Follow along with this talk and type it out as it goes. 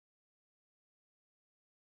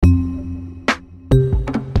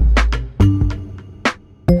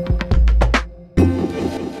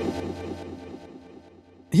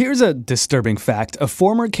Here's a disturbing fact. A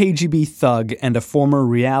former KGB thug and a former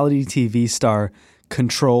reality TV star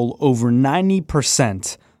control over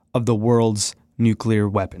 90% of the world's nuclear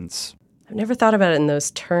weapons. I've never thought about it in those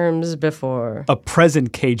terms before. A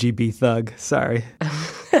present KGB thug, sorry.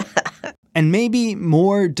 And maybe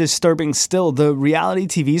more disturbing still, the reality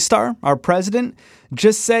TV star, our president,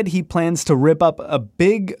 just said he plans to rip up a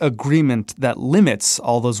big agreement that limits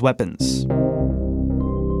all those weapons.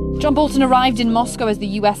 John Bolton arrived in Moscow as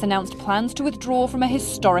the US announced plans to withdraw from a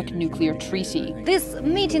historic nuclear treaty. This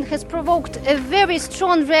meeting has provoked a very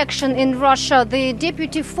strong reaction in Russia. The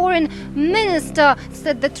deputy foreign minister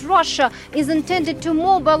said that Russia is intended to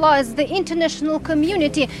mobilize the international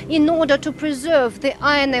community in order to preserve the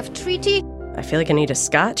INF treaty. I feel like I need a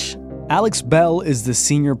scotch. Alex Bell is the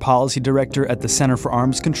senior policy director at the Center for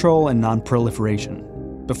Arms Control and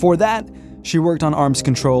Non-Proliferation. Before that, she worked on arms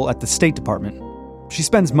control at the State Department. She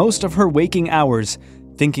spends most of her waking hours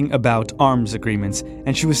thinking about arms agreements,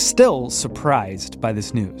 and she was still surprised by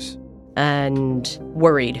this news. And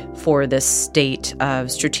worried for the state of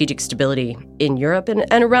strategic stability in Europe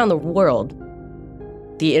and around the world.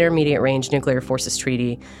 The Intermediate Range Nuclear Forces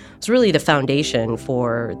Treaty was really the foundation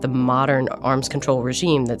for the modern arms control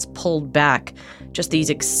regime that's pulled back just these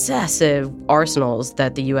excessive arsenals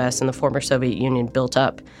that the US and the former Soviet Union built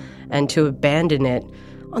up, and to abandon it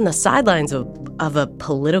on the sidelines of a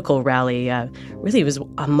political rally really was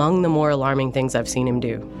among the more alarming things I've seen him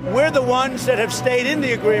do. We're the ones that have stayed in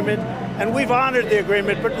the agreement, and we've honored the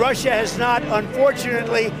agreement, but Russia has not,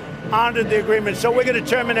 unfortunately, honored the agreement. So we're going to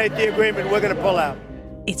terminate the agreement. We're going to pull out.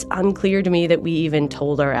 It's unclear to me that we even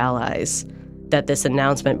told our allies that this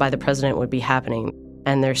announcement by the president would be happening.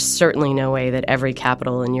 And there's certainly no way that every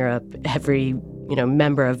capital in Europe, every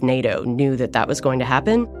member of NATO knew that that was going to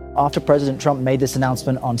happen. After President Trump made this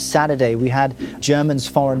announcement on Saturday, we had Germany's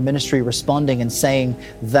foreign ministry responding and saying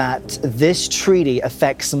that this treaty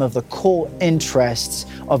affects some of the core interests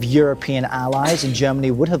of European allies, and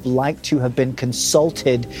Germany would have liked to have been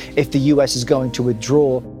consulted if the U.S. is going to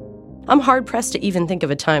withdraw. I'm hard-pressed to even think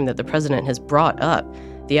of a time that the president has brought up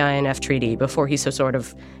the INF Treaty before he so sort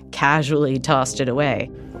of casually tossed it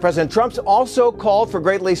away. President Trump's also called for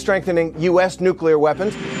greatly strengthening U.S. nuclear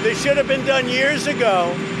weapons. This should have been done years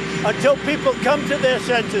ago. Until people come to their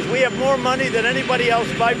senses, we have more money than anybody else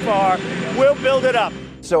by far. We'll build it up.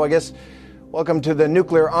 So I guess, welcome to the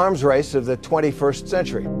nuclear arms race of the 21st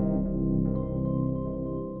century.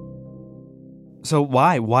 So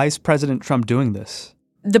why? Why is President Trump doing this?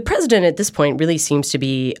 The president at this point really seems to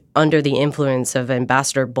be under the influence of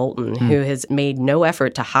Ambassador Bolton, who has made no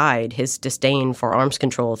effort to hide his disdain for arms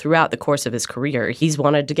control throughout the course of his career. He's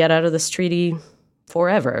wanted to get out of this treaty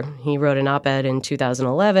forever. He wrote an op-ed in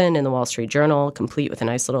 2011 in the Wall Street Journal, complete with a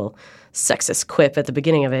nice little sexist quip at the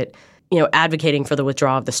beginning of it, advocating for the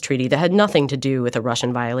withdrawal of this treaty that had nothing to do with a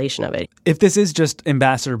Russian violation of it. If this is just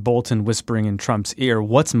Ambassador Bolton whispering in Trump's ear,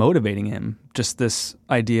 what's motivating him? Just this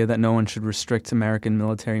idea that no one should restrict American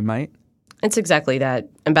military might? It's exactly that.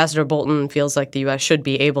 Ambassador Bolton feels like the U.S. should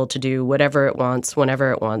be able to do whatever it wants,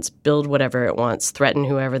 whenever it wants, build whatever it wants, threaten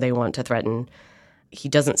whoever they want to threaten. He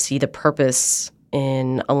doesn't see the purpose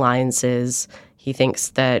in alliances. He thinks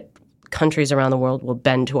that countries around the world will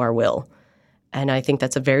bend to our will. And I think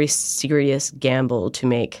that's a very serious gamble to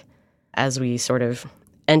make as we sort of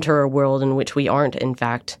enter a world in which we aren't, in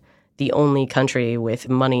fact, the only country with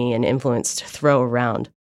money and influence to throw around.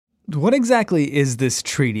 What exactly is this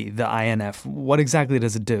treaty, the INF? What exactly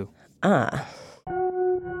does it do?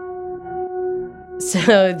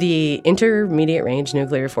 So the Intermediate Range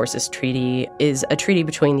Nuclear Forces Treaty is a treaty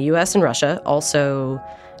between the U.S. and Russia. Also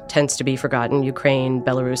tends to be forgotten. Ukraine,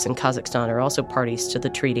 Belarus, and Kazakhstan are also parties to the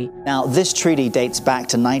treaty. Now, this treaty dates back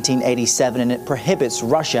to 1987, and it prohibits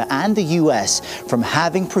Russia and the U.S. from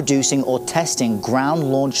having, producing, or testing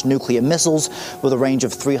ground-launched nuclear missiles with a range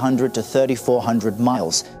of 300 to 3,400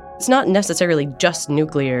 miles. It's not necessarily just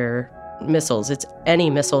nuclear missiles. It's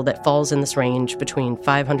any missile that falls in this range between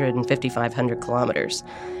 500 and 5,500 kilometers.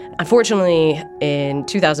 Unfortunately, in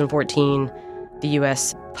 2014, the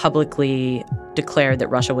U.S. publicly declared that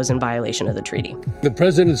Russia was in violation of the treaty. The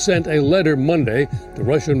president sent a letter Monday to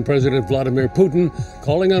Russian President Vladimir Putin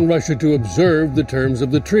calling on Russia to observe the terms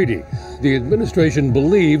of the treaty. The administration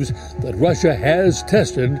believes that Russia has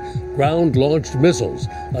tested ground-launched missiles,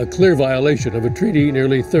 a clear violation of a treaty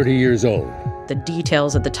nearly 30 years old. The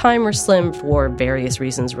details at the time were slim for various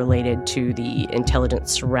reasons related to the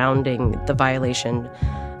intelligence surrounding the violation.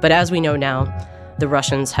 But as we know now, the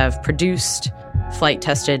Russians have produced, flight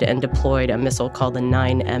tested, and deployed a missile called the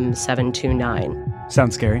 9M729.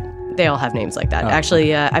 Sounds scary. They all have names like that.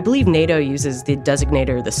 Actually, I believe NATO uses the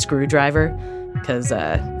designator the screwdriver because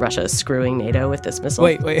Russia is screwing NATO with this missile.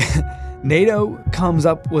 Wait. NATO comes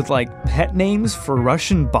up with, like, pet names for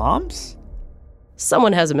Russian bombs?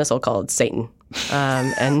 Someone has a missile called Satan.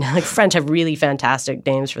 And like French have really fantastic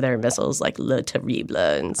names for their missiles, like Le Terrible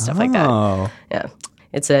and stuff like that. Yeah.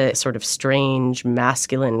 It's a sort of strange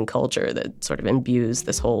masculine culture that sort of imbues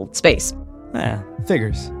this whole space. Yeah,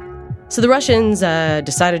 figures. So the Russians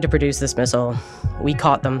decided to produce this missile. We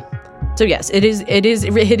caught them. So yes, it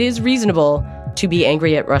is reasonable to be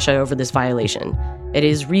angry at Russia over this violation. It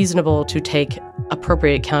is reasonable to take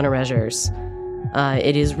appropriate countermeasures.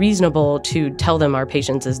 It is reasonable to tell them our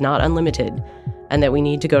patience is not unlimited and that we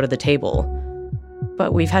need to go to the table.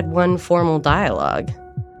 But we've had one formal dialogue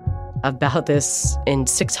about this in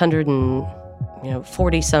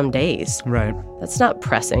 640-some days. Right. That's not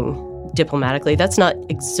pressing diplomatically. That's not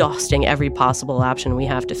exhausting every possible option we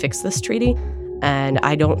have to fix this treaty. And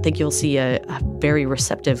I don't think you'll see a very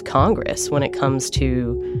receptive Congress when it comes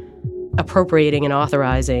to appropriating and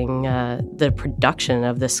authorizing the production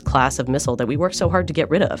of this class of missile that we worked so hard to get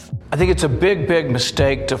rid of. I think it's a big, big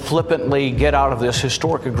mistake to flippantly get out of this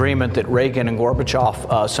historic agreement that Reagan and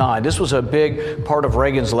Gorbachev signed. This was a big part of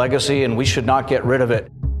Reagan's legacy, and we should not get rid of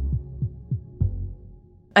it.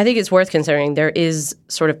 I think it's worth considering there is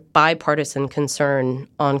sort of bipartisan concern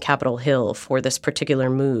on Capitol Hill for this particular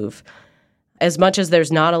move. As much as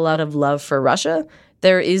there's not a lot of love for Russia,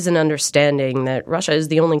 there is an understanding that Russia is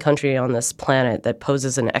the only country on this planet that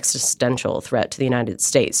poses an existential threat to the United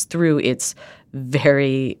States through its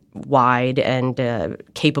very wide and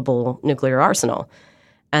capable nuclear arsenal.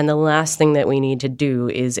 And the last thing that we need to do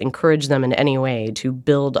is encourage them in any way to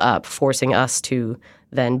build up, forcing us to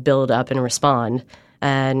then build up and respond.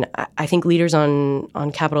 And I think leaders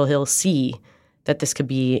on Capitol Hill see that this could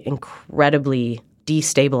be incredibly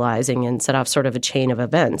destabilizing and set off sort of a chain of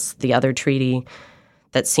events. The other treaty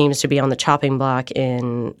that seems to be on the chopping block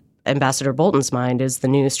in Ambassador Bolton's mind is the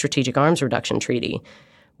new Strategic Arms Reduction Treaty,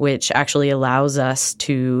 which actually allows us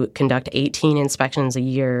to conduct 18 inspections a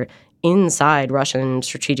year inside Russian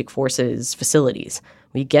strategic forces facilities.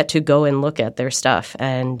 We get to go and look at their stuff.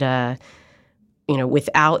 And,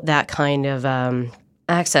 without that kind of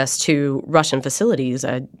access to Russian facilities,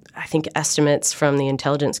 I think estimates from the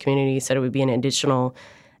intelligence community said it would be an additional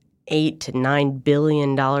 $8 to $9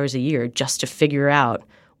 billion a year just to figure out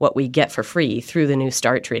what we get for free through the new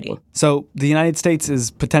START treaty. So the United States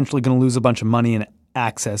is potentially going to lose a bunch of money in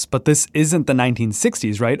access, but this isn't the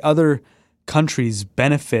 1960s, right? Other countries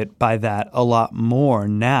benefit by that a lot more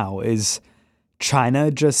now. Is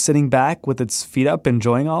China just sitting back with its feet up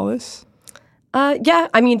enjoying all this? Yeah,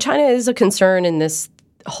 I mean, China is a concern in this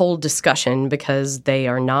whole discussion because they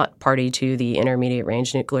are not party to the Intermediate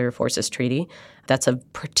Range Nuclear Forces Treaty. That's a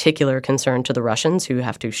particular concern to the Russians, who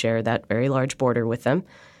have to share that very large border with them.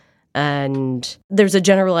 And there's a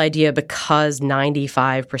general idea because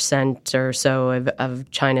 95% or so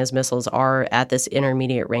of China's missiles are at this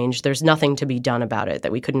intermediate range, there's nothing to be done about it,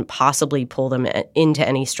 that we couldn't possibly pull them into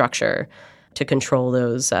any structure to control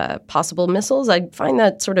those possible missiles. I find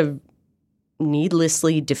that sort of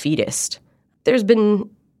needlessly defeatist. There's been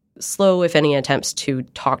slow, if any, attempts to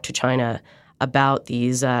talk to China about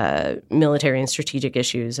these military and strategic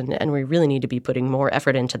issues, and we really need to be putting more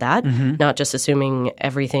effort into that, not just assuming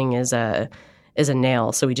everything is a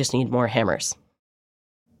nail, so we just need more hammers.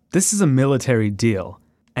 This is a military deal,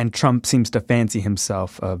 and Trump seems to fancy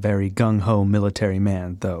himself a very gung-ho military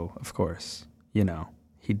man, though, of course,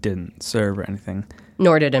 he didn't serve or anything.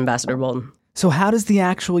 Nor did Ambassador Bolton. So how does the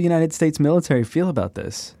actual United States military feel about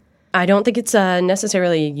this? I don't think it's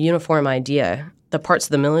necessarily a uniform idea. The parts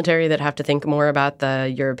of the military that have to think more about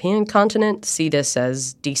the European continent see this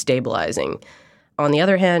as destabilizing. On the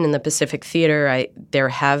other hand, in the Pacific theater, there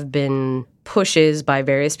have been pushes by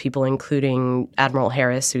various people, including Admiral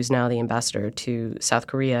Harris, who's now the ambassador to South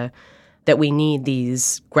Korea, that we need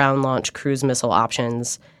these ground-launched cruise missile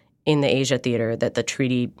options in the Asia theater, that the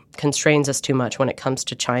treaty constrains us too much when it comes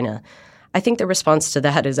to China. I think the response to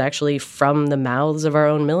that is actually from the mouths of our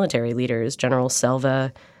own military leaders. General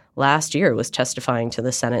Selva last year was testifying to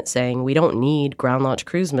the Senate saying, we don't need ground-launched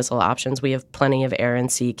cruise missile options. We have plenty of air and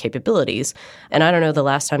sea capabilities. And I don't know the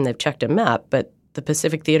last time they've checked a map, but the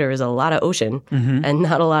Pacific theater is a lot of ocean and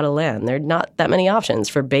not a lot of land. There are not that many options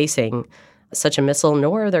for basing such a missile,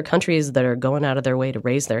 nor are there countries that are going out of their way to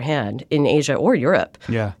raise their hand in Asia or Europe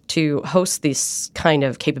to host this kind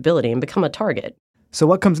of capability and become a target. So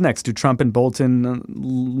what comes next? Do Trump and Bolton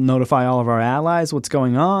notify all of our allies what's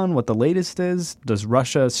going on, what the latest is? Does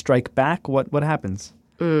Russia strike back? What happens?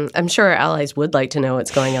 I'm sure our allies would like to know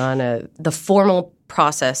what's going on. The formal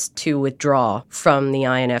process to withdraw from the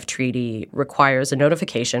INF treaty requires a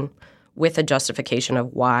notification with a justification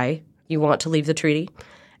of why you want to leave the treaty.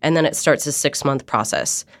 And then it starts a 6-month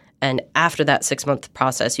process. And after that 6-month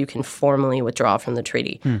process, you can formally withdraw from the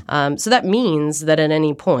treaty. So that means that at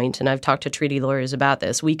any point, and I've talked to treaty lawyers about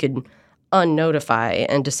this, we could unnotify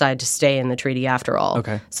and decide to stay in the treaty after all.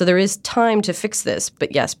 Okay. So there is time to fix this.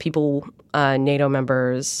 But yes, people, NATO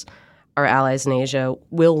members, our allies in Asia,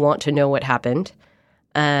 will want to know what happened.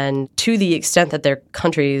 And to the extent that there are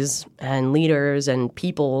countries and leaders and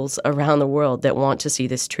peoples around the world that want to see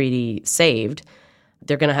this treaty saved,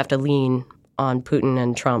 they're going to have to lean on Putin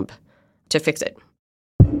and Trump to fix it.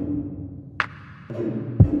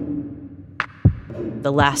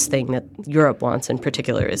 The last thing that Europe wants in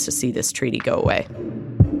particular is to see this treaty go away.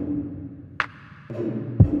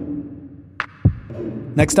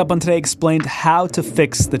 Next up on Today Explained, how to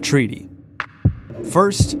fix the treaty.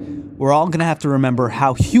 First, we're all going to have to remember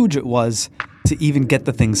how huge it was to even get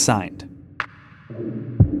the thing signed.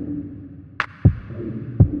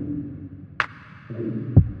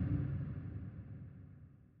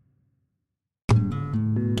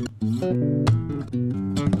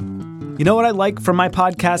 You know what I like from my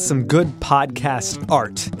podcast? Some good podcast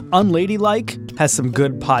art. Unladylike has some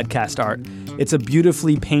good podcast art. It's a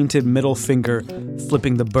beautifully painted middle finger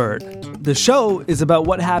flipping the bird. The show is about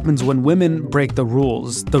what happens when women break the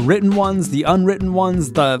rules. The written ones, the unwritten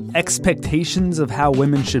ones, the expectations of how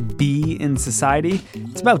women should be in society.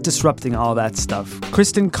 It's about disrupting all that stuff.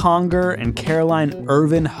 Kristen Conger and Caroline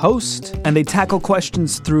Irvin host, and they tackle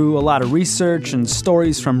questions through a lot of research and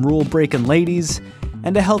stories from rule-breaking ladies,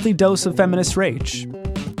 and a healthy dose of feminist rage.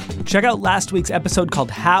 Check out last week's episode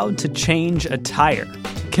called How to Change a Tire.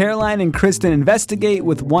 Caroline and Kristen investigate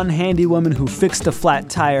with one handy woman who fixed a flat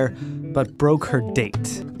tire but broke her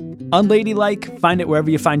date. Unladylike, find it wherever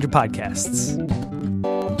you find your podcasts.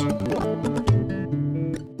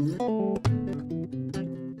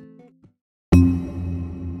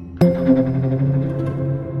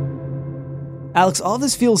 Alex, all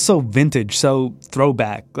this feels so vintage, so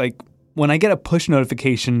throwback. Like, when I get a push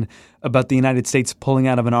notification about the United States pulling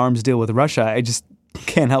out of an arms deal with Russia, I just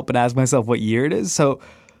can't help but ask myself what year it is. So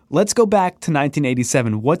let's go back to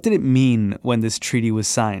 1987. What did it mean when this treaty was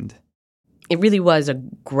signed? It really was a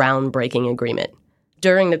groundbreaking agreement.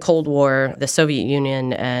 During the Cold War, the Soviet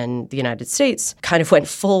Union and the United States kind of went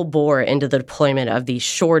full bore into the deployment of these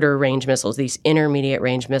shorter range missiles, these intermediate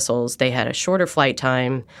range missiles. They had a shorter flight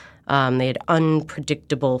time. They had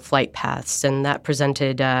unpredictable flight paths, and that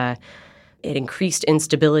presented it increased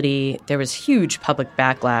instability. There was huge public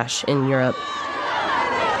backlash in Europe.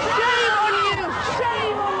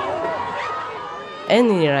 And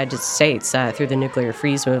the United States through the nuclear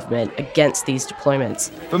freeze movement against these deployments.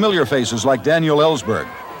 Familiar faces like Daniel Ellsberg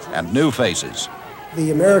and new faces.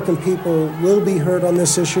 The American people will be heard on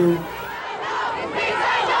this issue.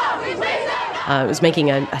 It was making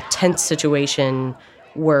a tense situation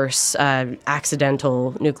worse.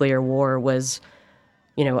 Accidental nuclear war was,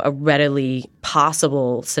 a readily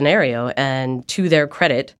possible scenario. And to their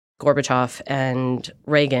credit, Gorbachev and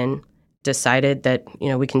Reagan decided that,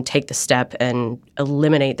 we can take the step and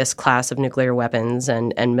eliminate this class of nuclear weapons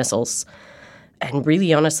and missiles and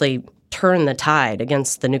really honestly turn the tide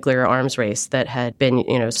against the nuclear arms race that had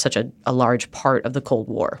been, such a large part of the Cold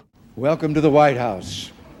War. Welcome to the White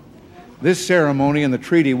House. This ceremony and the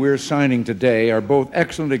treaty we're signing today are both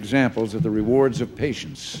excellent examples of the rewards of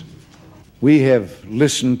patience. We have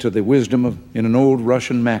listened to the wisdom in an old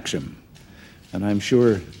Russian maxim, and I'm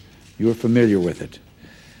sure you're familiar with it.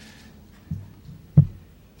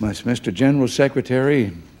 Mr. General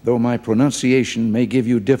Secretary, though my pronunciation may give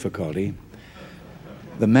you difficulty,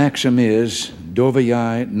 the maxim is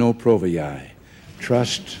doверяй, no проверяй,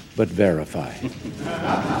 trust but verify.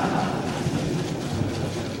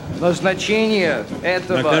 Назначение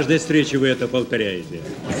этого... На каждой встрече вы это повторяете.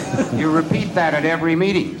 You repeat that at every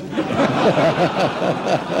meeting.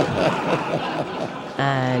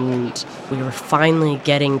 And we were finally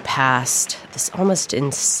getting past this almost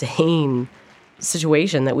insane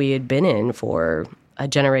situation that we had been in for a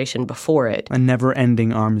generation before it. A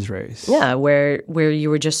never-ending arms race. Yeah, where you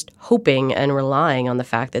were just hoping and relying on the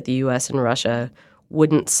fact that the U.S. and Russia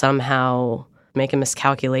wouldn't somehow make a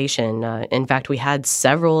miscalculation. In fact, we had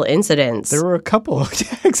several incidents. There were a couple.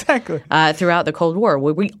 Yeah, exactly. Throughout the Cold War,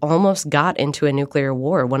 where we almost got into a nuclear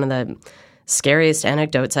war. One of the scariest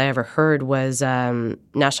anecdotes I ever heard was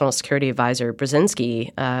National Security Advisor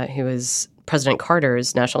Brzezinski, who was President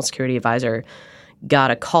Carter's National Security Advisor,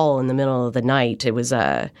 got a call in the middle of the night. It was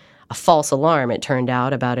a false alarm, it turned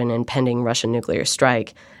out, about an impending Russian nuclear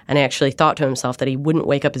strike. And he actually thought to himself that he wouldn't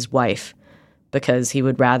wake up his wife because he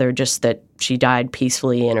would rather just that she died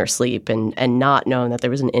peacefully in her sleep and not knowing that there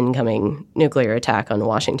was an incoming nuclear attack on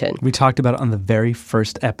Washington. We talked about it on the very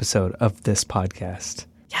first episode of this podcast.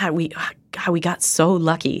 Yeah, we got so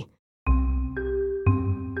lucky.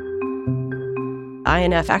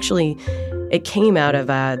 INF actually, it came out of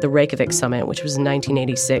the Reykjavik summit, which was in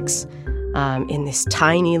 1986, in this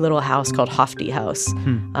tiny little house called Hofti House,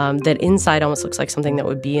 that inside almost looks like something that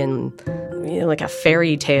would be in like a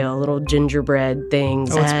fairy tale, little gingerbread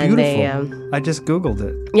things. Oh, it's and beautiful. I just Googled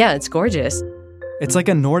it. Yeah, it's gorgeous. It's like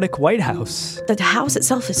a Nordic White House. The house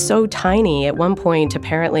itself is so tiny. At one point,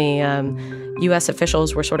 apparently, U.S.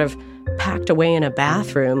 officials were sort of packed away in a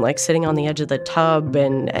bathroom, like sitting on the edge of the tub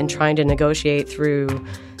and trying to negotiate through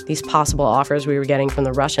these possible offers we were getting from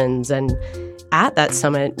the Russians. And at that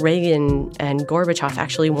summit, Reagan and Gorbachev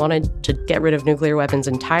actually wanted to get rid of nuclear weapons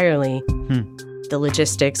entirely. The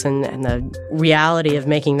logistics and the reality of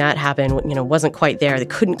making that happen, wasn't quite there. They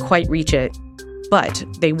couldn't quite reach it. But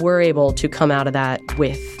they were able to come out of that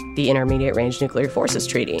with the Intermediate Range Nuclear Forces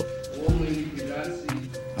Treaty.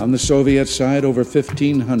 On the Soviet side, over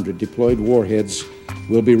 1,500 deployed warheads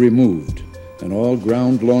will be removed, and all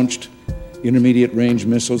ground-launched intermediate-range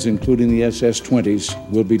missiles, including the SS-20s,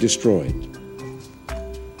 will be destroyed.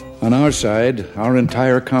 On our side, our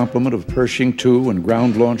entire complement of Pershing II and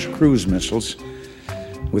ground-launched cruise missiles,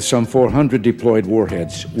 with some 400 deployed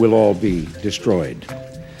warheads, will all be destroyed.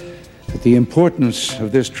 But the importance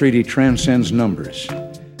of this treaty transcends numbers.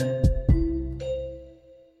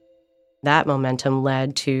 That momentum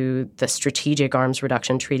led to the Strategic Arms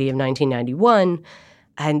Reduction Treaty of 1991,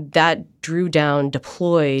 and that drew down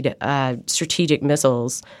deployed strategic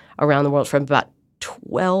missiles around the world from about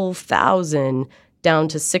 12,000 down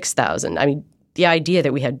to 6,000. I mean, the idea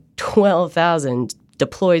that we had 12,000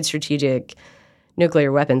 deployed strategic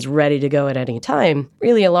nuclear weapons ready to go at any time,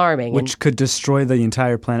 really alarming. Which could destroy the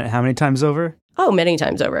entire planet how many times over? Oh, many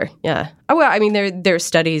times over, yeah. Oh, well, I mean, there are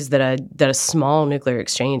studies that a small nuclear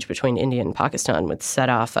exchange between India and Pakistan would set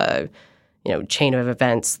off a chain of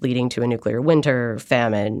events leading to a nuclear winter,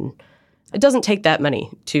 famine. It doesn't take that many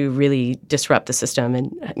to really disrupt the system,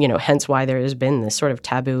 and hence why there has been this sort of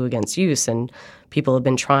taboo against use, and people have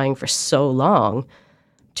been trying for so long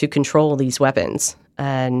to control these weapons.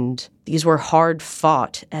 And these were hard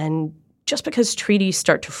fought, and just because treaties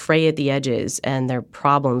start to fray at the edges and there are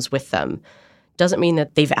problems with them doesn't mean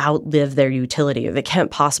that they've outlived their utility or they can't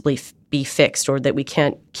possibly be fixed or that we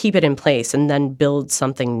can't keep it in place and then build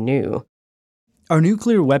something new. Are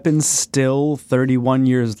nuclear weapons still, 31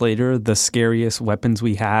 years later, the scariest weapons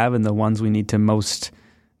we have and the ones we need to most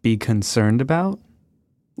be concerned about?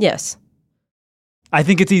 Yes. I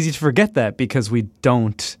think it's easy to forget that because we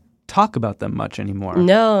don't talk about them much anymore.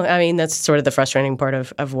 No, I mean, that's sort of the frustrating part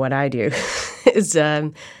of what I do is,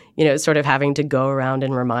 sort of having to go around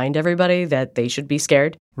and remind everybody that they should be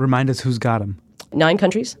scared. Remind us who's got them. 9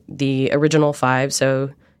 countries, the original 5,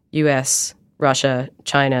 so U.S., Russia,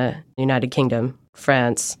 China, United Kingdom,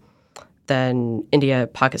 France, then India,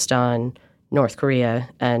 Pakistan, North Korea,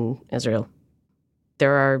 and Israel.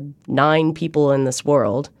 There are 9 people in this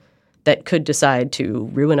world that could decide to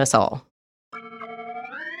ruin us all.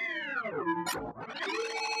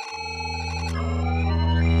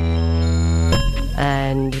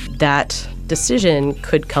 And that decision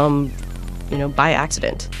could come, by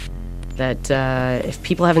accident. That if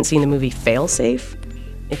people haven't seen the movie Failsafe,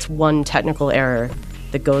 it's one technical error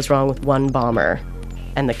that goes wrong with one bomber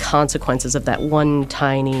and the consequences of that one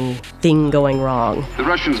tiny thing going wrong. The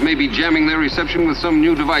Russians may be jamming their reception with some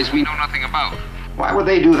new device we know nothing about. Why would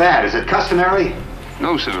they do that? Is it customary?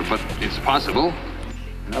 No, sir, but it's possible.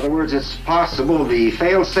 In other words, it's possible the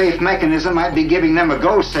fail-safe mechanism might be giving them a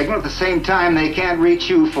go signal at the same time they can't reach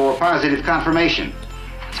you for positive confirmation.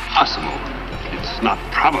 It's possible. It's not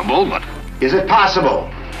probable, but... Is it possible?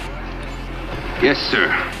 Yes, sir.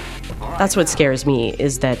 That's what scares me,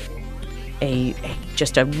 is that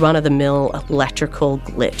just a run-of-the-mill electrical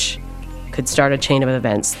glitch could start a chain of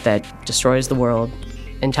events that destroys the world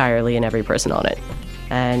entirely and every person on it.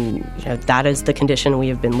 And that is the condition we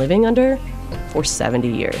have been living under for 70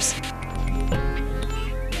 years.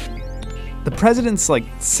 The president's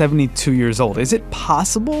 72 years old. Is it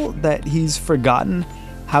possible that he's forgotten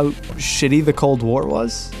how shitty the Cold War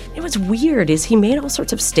was? It was weird, is he made all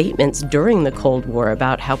sorts of statements during the Cold War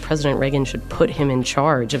about how President Reagan should put him in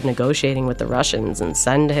charge of negotiating with the Russians and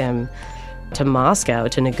send him to Moscow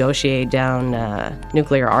to negotiate down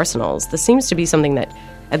nuclear arsenals. This seems to be something that,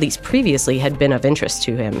 at least previously, had been of interest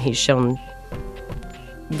to him. He's shown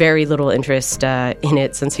very little interest in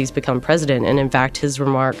it since he's become president. And in fact, his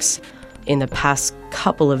remarks in the past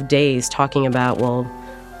couple of days talking about, well,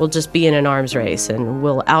 we'll just be in an arms race and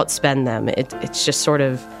we'll outspend them. It's just sort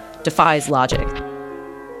of defies logic.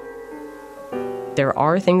 There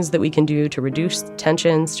are things that we can do to reduce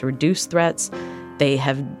tensions, to reduce threats. They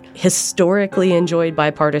have historically enjoyed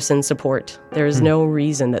bipartisan support. There is no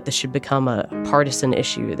reason that this should become a partisan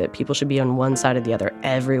issue, that people should be on one side or the other.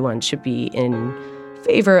 Everyone should be in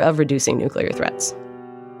favor of reducing nuclear threats.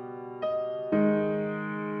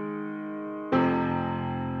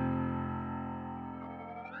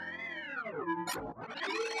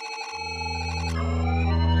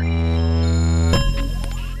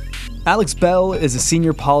 Alex Bell is a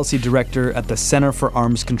senior policy director at the Center for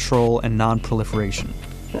Arms Control and Non-Proliferation.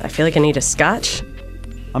 I feel like I need a scotch.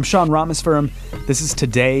 I'm Sean Rameswaram. This is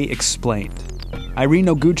Today Explained. Irene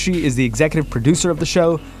Noguchi is the executive producer of the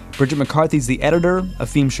show. Bridget McCarthy's the editor.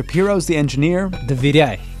 Afim Shapiro's the engineer.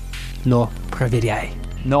 Noam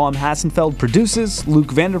Hassenfeld produces. Luke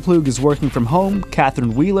Vanderplug is working from home.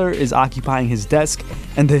 Catherine Wheeler is occupying his desk.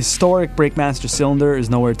 And the historic Breakmaster cylinder is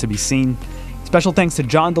nowhere to be seen. Special thanks to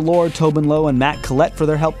John Delore, Tobin Lowe, and Matt Collette for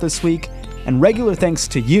their help this week. And regular thanks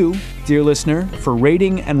to you, dear listener, for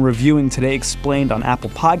rating and reviewing Today Explained on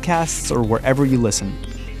Apple Podcasts or wherever you listen.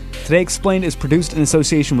 Today Explained is produced in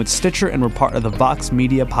association with Stitcher, and we're part of the Vox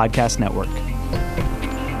Media Podcast Network.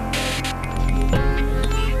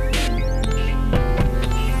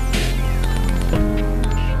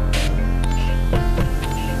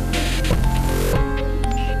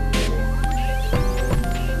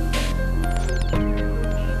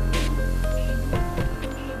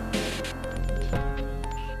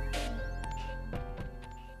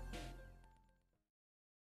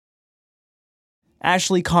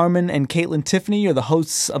 Ashley Carmen and Caitlin Tiffany are the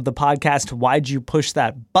hosts of the podcast Why'd You Push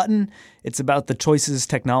That Button? It's about the choices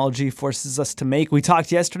technology forces us to make. We talked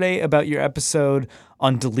yesterday about your episode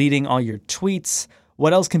on deleting all your tweets.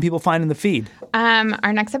 What else can people find in the feed?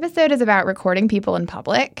 Our next episode is about recording people in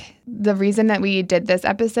public. The reason that we did this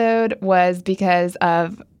episode was because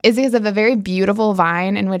of a very beautiful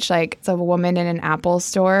Vine in which it's a woman in an Apple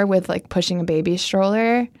store with pushing a baby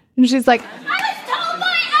stroller. And she's like,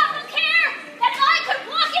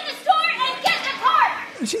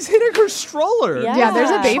 she's hitting her stroller. Yeah,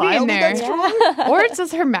 there's a baby in there. Yeah. Or it's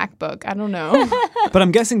just her MacBook. I don't know. But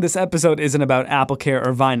I'm guessing this episode isn't about AppleCare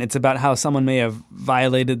or Vine. It's about how someone may have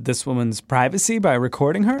violated this woman's privacy by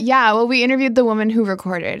recording her? Yeah, well, we interviewed the woman who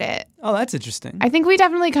recorded it. Oh, that's interesting. I think we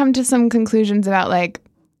definitely come to some conclusions about,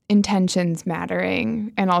 intentions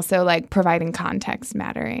mattering and also, providing context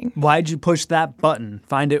mattering. Why'd you push that button?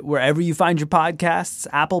 Find it wherever you find your podcasts,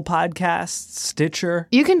 Apple Podcasts, Stitcher.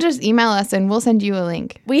 You can just email us and we'll send you a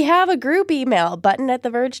link. We have a group email,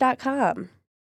 button@theverge.com.